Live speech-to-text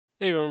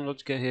Hey everyone,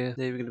 Logic here.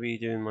 Today we're going to be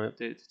doing my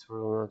updated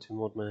tutorial on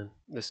R2Modman.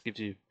 This gives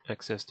you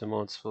access to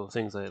mods for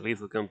things like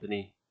Lethal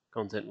Company,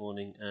 Content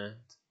Warning, and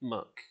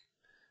Muck.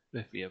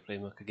 If we play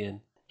Muck again.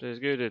 So let's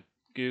go to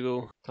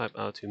Google, type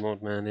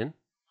R2Modman in.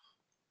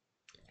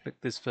 Click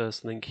this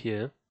first link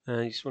here,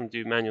 and you just want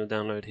to do manual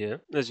download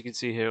here. As you can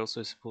see here, it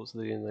also supports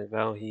the game like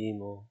Valheim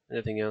or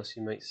anything else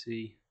you might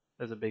see.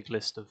 There's a big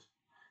list of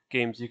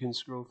games you can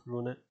scroll through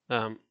on it.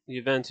 The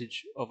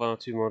advantage of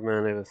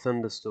R2Modman over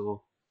Thunderstore,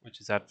 which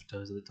is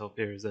advertised at the top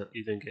here, is that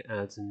you don't get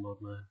ads in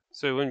Modman.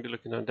 So when we're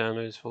looking at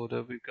downloads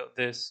folder, we've got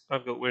this.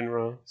 I've got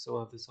WinRAR, so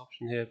I'll have this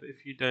option here, but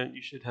if you don't,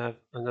 you should have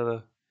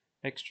another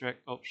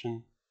extract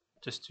option.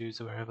 Just choose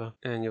wherever,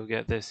 and you'll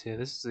get this here.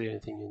 This is the only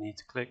thing you need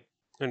to click.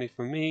 Only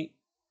for me,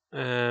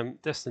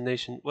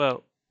 destination,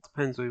 well,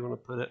 depends where you want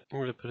to put it. I'm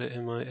going to put it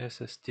in my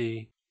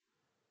SSD.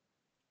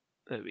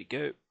 There we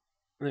go.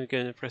 Then we're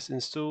going to press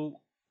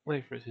install,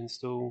 wait for it to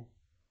install,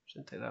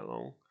 shouldn't take that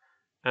long,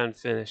 and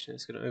finish.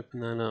 It's going to open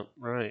that up.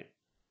 Right.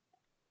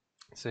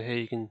 So here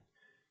you can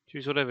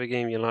choose whatever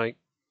game you like.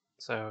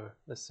 So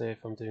let's say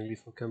if I'm doing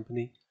Lethal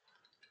Company,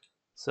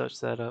 search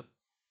that up.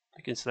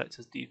 You can select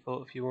as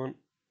default if you want.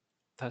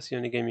 That's the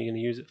only game you're going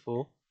to use it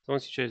for. So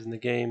once you've chosen the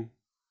game,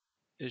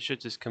 it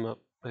should just come up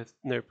with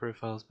no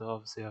profiles, but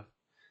obviously I've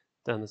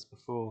done this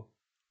before.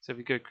 So if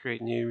we go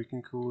create new, we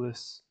can call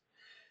this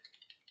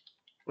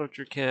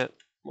Roger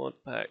mod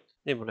pack,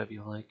 name whatever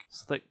you like.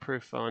 Select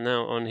profile.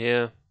 Now on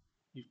here,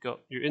 you've got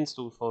your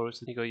install folder,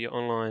 so you've got your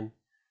online.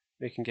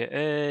 You can get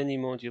any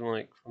mod you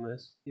like from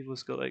this. You've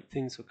also got like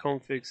things for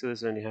config, so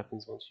this only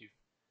happens once you've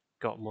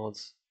got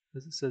mods,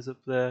 as it says up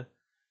there.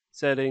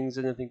 Settings,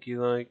 anything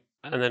you like.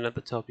 And then at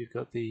the top you've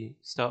got the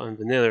start on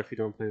vanilla if you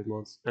don't play with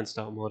mods, and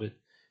start modded.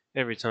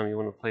 Every time you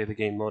want to play the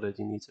game modded,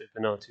 you need to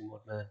open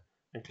R2Modman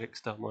and click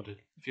start modded.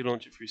 If you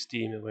launch it through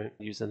Steam, it won't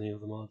use any of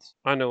the mods.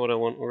 I know what I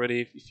want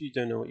already. If you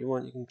don't know what you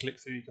want, you can click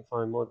through, you can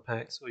find mod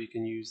packs, or you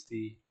can use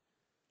the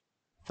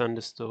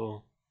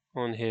Thunderstore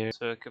on here.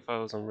 So if I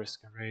was on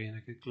Risk Array and I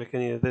could click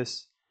any of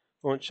this,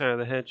 launch Shadow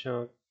the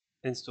Hedgehog,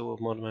 install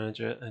Mod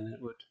Manager, and it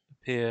would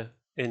appear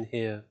in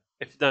here.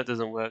 If that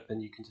doesn't work,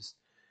 then you can just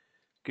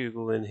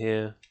Google in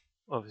here.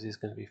 Obviously it's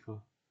going to be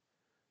for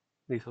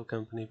Lethal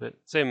Company, but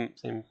same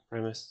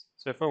premise.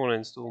 So if I want to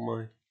install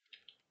my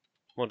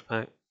mod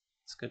pack,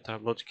 let's go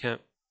type Logic,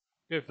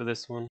 go for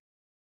this one.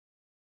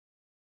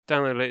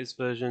 Download latest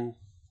version,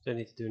 don't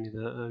need to do any of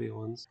the earlier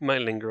ones. It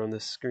might linger on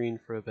this screen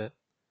for a bit,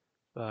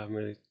 but I'm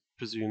going to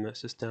presume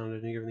that's just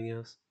downloading everything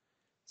else.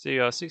 So you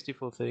got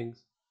 64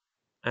 things,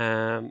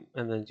 and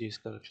then you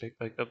just got to click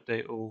like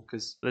update all,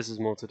 because this is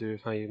more to do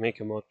with how you make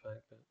a mod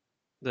pack.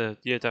 But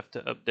you'd have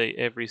to update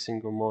every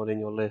single mod in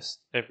your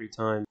list every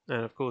time,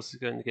 and of course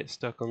it's going to get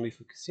stuck on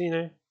Lethal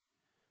Casino.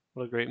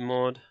 What a great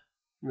mod,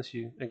 unless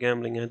you're a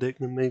gambling addict,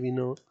 then maybe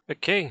not.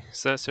 Okay,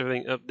 so that's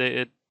everything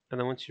updated, and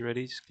then once you're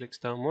ready, just click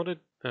Start Modded,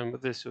 and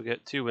with this you'll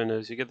get two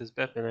windows. You get this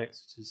Weapon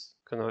X, which is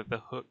kind of like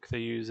the hook they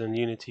use in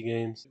Unity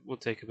games. It will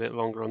take a bit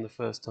longer on the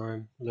first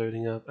time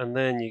loading up, and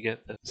then you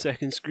get the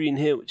second screen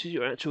here, which is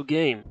your actual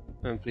game.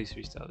 And please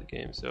restart the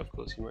game, so of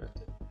course you might have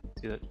to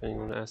do that depending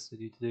on what it asks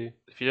you to do.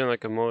 If you don't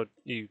like a mod,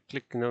 you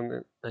click on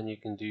it, and you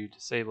can do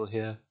disable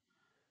here.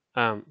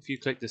 If you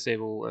click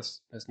disable,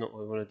 that's not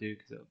what we want to do,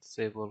 because it'll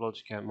disable a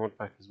Logic mod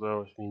pack as well,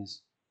 which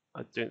means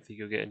I don't think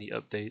you'll get any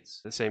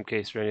updates. The same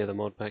case for any other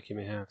mod pack you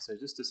may have, so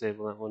just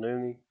disable that one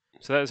only.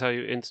 So that's how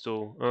you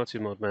install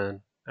R2Modman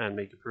and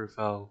make a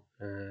profile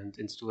and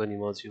install any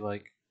mods you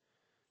like.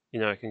 You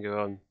know, I can go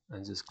on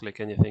and just click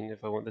anything.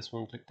 If I want this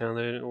one, click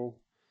download, and it will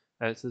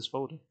add to this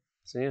folder.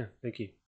 So yeah, thank you.